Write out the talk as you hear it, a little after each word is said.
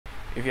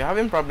If you're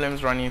having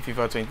problems running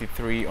FIFA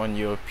 23 on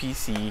your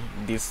PC,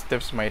 these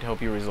steps might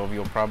help you resolve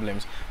your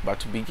problems.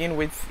 But to begin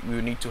with,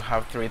 you need to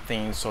have three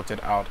things sorted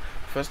out.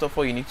 First of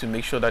all, you need to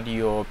make sure that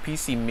your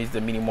PC meets the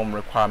minimum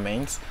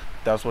requirements.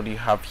 That's what you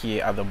have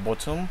here at the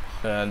bottom.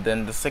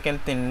 Then the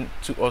second thing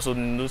to also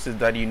notice is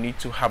that you need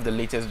to have the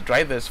latest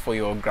drivers for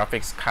your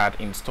graphics card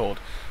installed.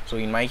 So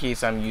in my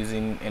case, I'm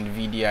using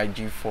NVIDIA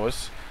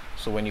GeForce.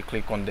 So when you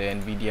click on the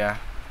NVIDIA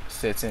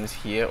settings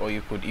here, or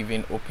you could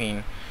even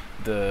open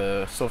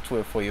the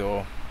software for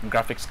your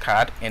graphics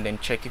card and then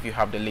check if you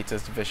have the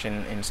latest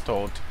version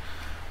installed.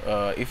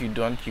 If you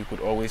don't, you could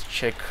always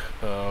check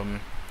and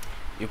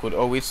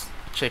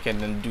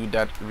then do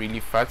that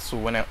really fast. So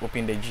when I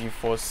open the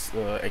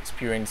GeForce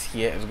experience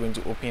here, it's going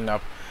to open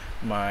up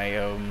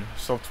my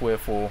software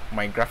for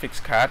my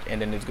graphics card,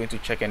 and then it's going to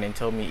check and then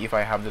tell me if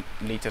I have the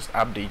latest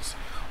updates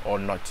or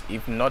not.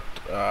 If not,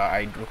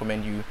 I'd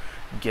recommend you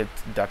get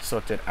that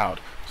sorted out.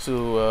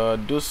 So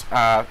those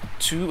are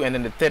two, and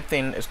then the third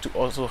thing is to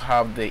also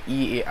have the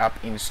EA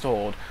app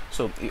installed.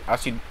 So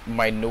as you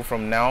might know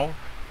from now,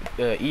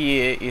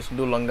 EA is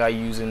no longer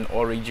using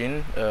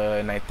Origin,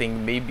 and I think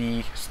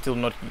maybe still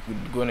not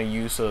going to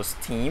use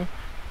Steam.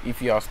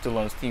 If you are still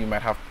on Steam, you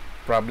might have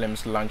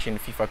problems launching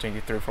FIFA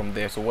 23 from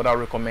there. So what I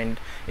recommend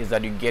is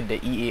that you get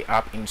the EA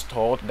app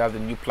installed. That's the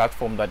new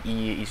platform that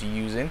EA is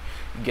using.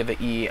 You get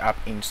the EA app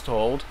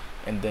installed,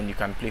 and then you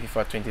can play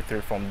FIFA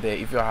 23 from there.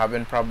 If you're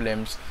having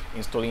problems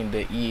installing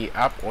the EA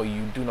app, or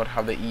you do not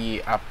have the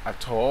EA app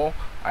at all,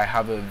 I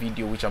have a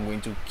video which I'm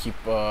going to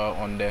keep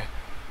on the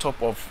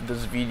top of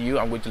this video.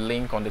 I'm going to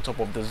link on the top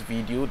of this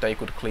video that you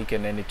could click,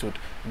 and then it would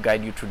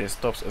guide you through the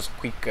steps as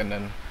quick and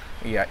then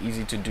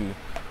easy to do.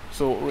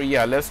 So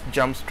let's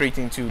jump straight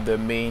into the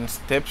main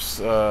steps.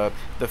 The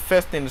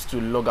first thing is to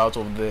log out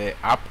of the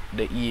app,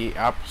 the EA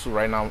app. So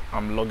right now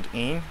I'm logged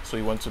in. So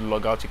you want to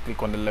log out, you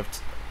click on the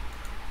left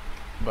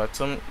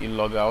button, you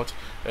log out,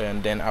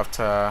 and then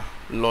after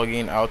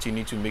logging out, you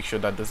need to make sure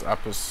that this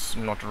app is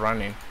not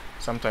running.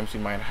 Sometimes you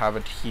might have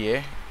it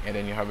here and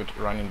then you have it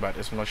running, but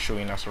it's not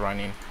showing as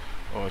running.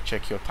 Or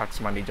check your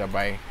task manager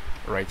by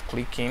right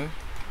clicking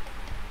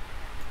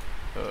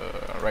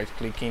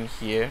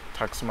here,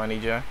 task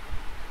manager,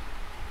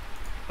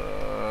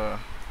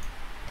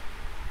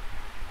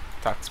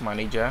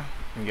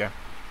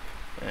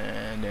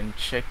 and then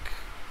check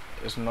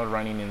it's not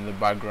running in the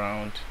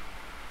background.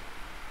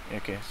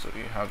 Okay, so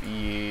you have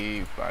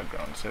EA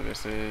background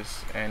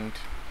services, and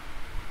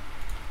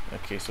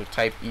okay, so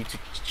type E to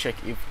check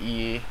if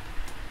EA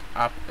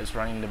app is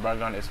running in the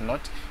background. It's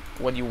not.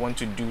 What you want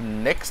to do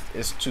next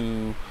is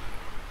to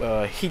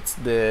hit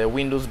the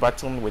Windows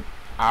button with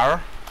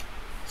R.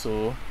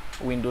 So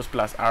Windows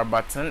plus R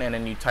button, and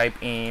then you type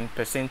in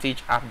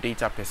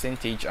 %AppData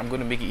 %. I'm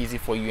going to make it easy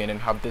for you and then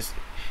have this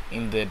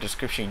in the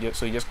description,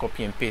 so you just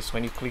copy and paste.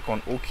 When you click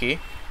on OK,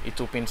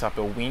 it opens up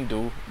a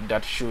window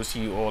that shows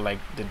you all like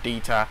the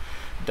data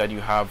that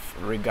you have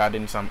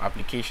regarding some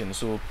applications.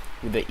 So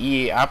with the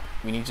EA app,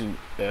 we need to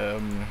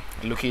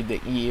locate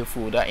the EA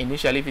folder.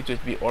 Initially, if it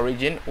would be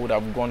Origin, I would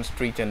have gone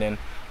straight and then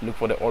look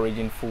for the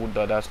Origin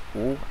folder. That's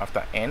O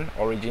after N,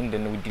 Origin,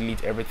 then we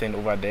delete everything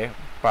over there.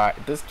 But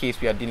in this case,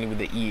 we are dealing with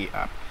the EA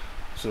app.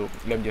 So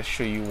let me just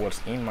show you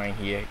what's in mine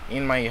here.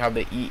 In mine, you have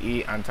the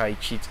EA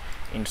AntiCheat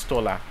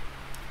installer.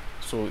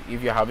 So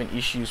if you're having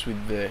issues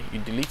with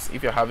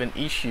if you're having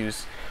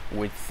issues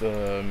with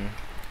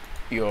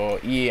your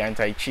EA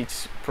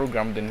AntiCheat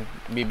program, then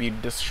maybe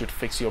this should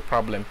fix your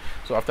problem.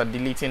 So after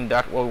deleting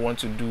that, what we want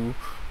to do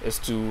is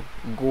to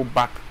go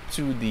back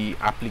to the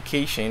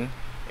application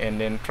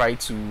and then try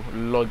to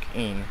log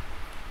in.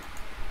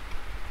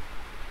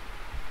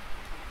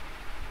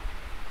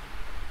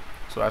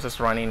 So as it's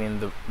running in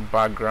the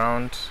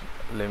background,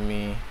 let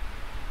me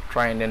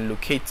try and then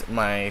locate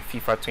my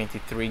FIFA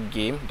 23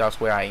 game. That's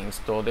where I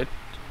installed it.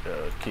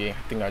 Okay, I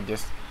think I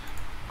just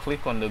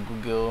click on the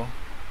Google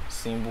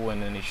symbol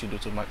and then it should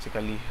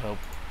automatically help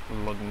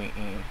log me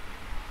in.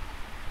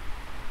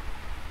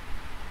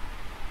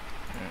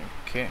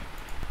 Okay,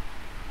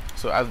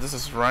 so as this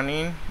is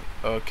running,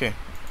 okay,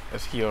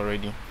 it's here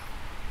already.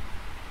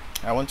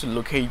 I want to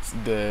locate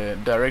the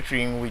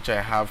directory in which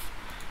I have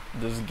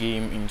this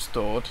game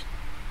installed.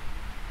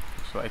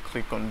 So I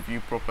click on view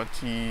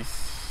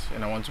properties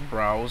and I want to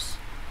browse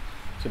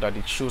so that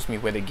it shows me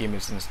where the game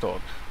is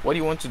installed. What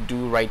you want to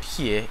do right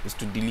here is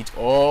to delete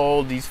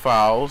all these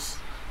files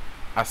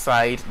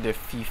aside the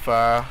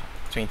FIFA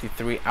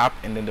 23 app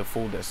and then the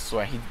folders. So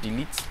I hit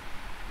delete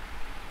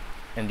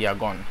and they are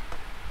gone.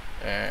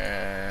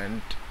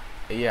 And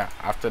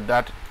after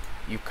that,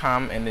 you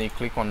come and then you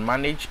click on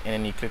manage and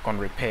then you click on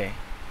repair,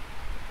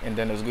 and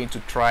then it's going to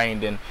try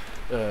and then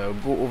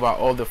go over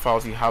all the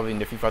files you have in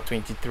the FIFA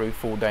 23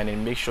 folder and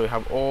then make sure you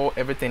have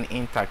everything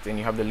intact and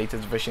you have the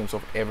latest versions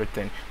of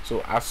everything.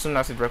 So as soon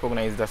as it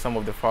recognizes that some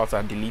of the files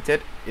are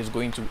deleted, it's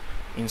going to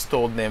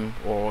install them,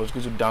 or it's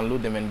going to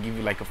download them and give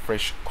you like a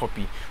fresh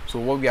copy. So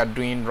what we are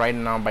doing right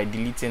now by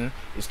deleting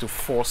is to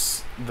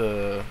force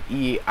the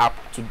EA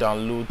app to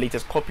download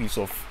latest copies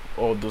of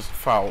all those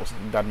files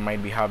that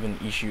might be having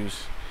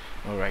issues.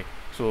 All right,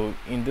 So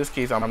in this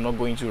case, I'm not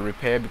going to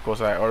repair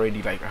because I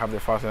already like have the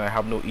files and I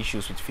have no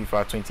issues with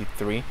FIFA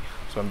 23.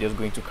 So I'm just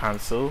going to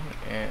cancel,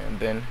 and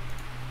then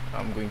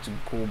I'm going to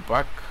go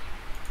back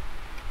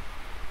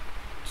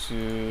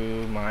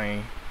to my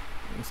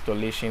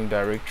installation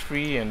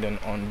directory and then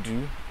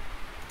undo,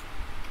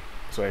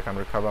 so I can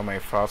recover my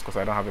files because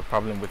I don't have a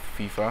problem with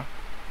FIFA.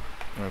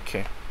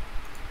 Okay.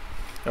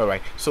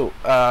 Alright, so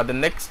the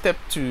next step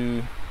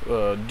to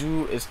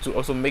do is to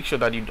also make sure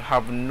that you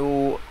have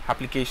no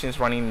applications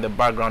running in the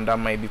background that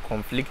might be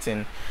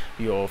conflicting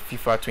your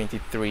FIFA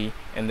 23.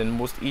 And then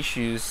most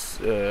issues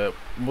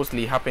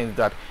mostly happens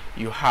that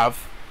you have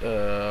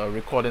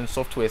recording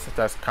software such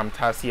as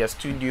Camtasia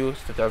Studio,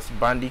 such as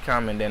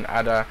Bandicam, and then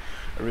other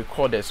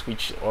recorders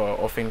which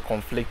often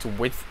conflict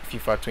with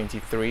FIFA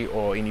 23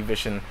 or any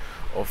version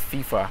of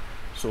FIFA.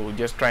 So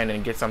just trying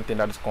and get something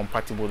that is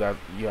compatible, that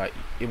you are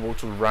able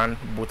to run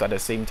both at the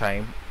same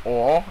time,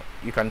 or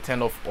you can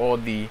turn off all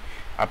the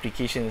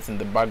applications in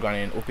the background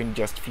and open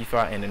just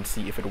FIFA and then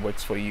see if it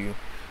works for you.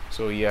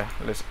 So yeah,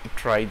 let's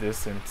try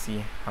this and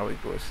see how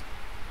it goes.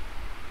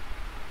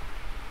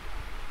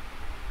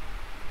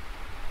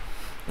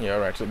 Yeah,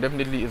 right. So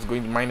definitely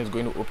mine is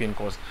going to open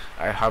because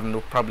I have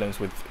no problems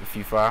with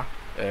FIFA.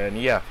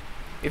 And yeah,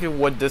 if you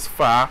watched this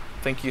far,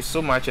 thank you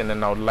so much, and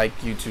then I would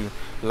like you to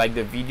like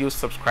the video,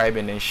 subscribe,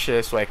 and then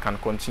share so I can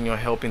continue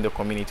helping the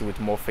community with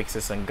more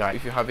fixes and guides.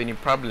 If you have any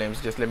problems,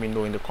 just let me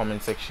know in the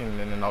comment section,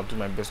 and then I'll do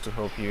my best to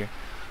help you.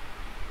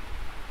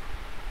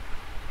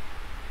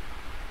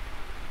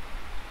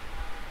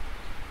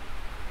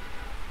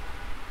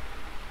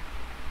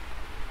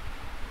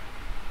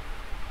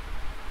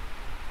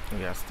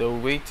 Yeah, still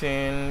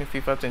waiting.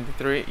 FIFA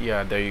 23.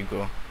 Yeah, there you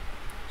go.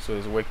 So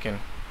it's working.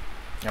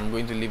 I'm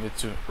going to leave it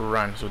to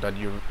run so that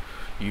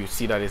you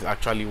see that it's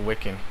actually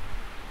working.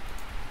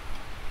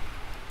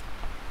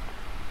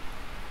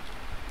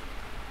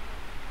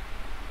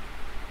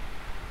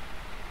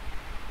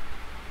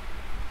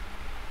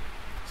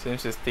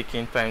 Since it's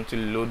taking time to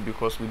load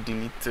because we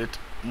deleted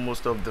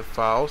most of the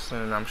files,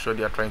 and I'm sure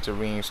they are trying to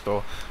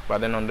reinstall,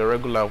 but then on the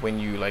regular, when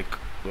you like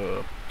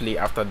play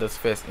after this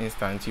first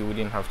instance, you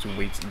wouldn't have to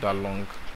wait that long.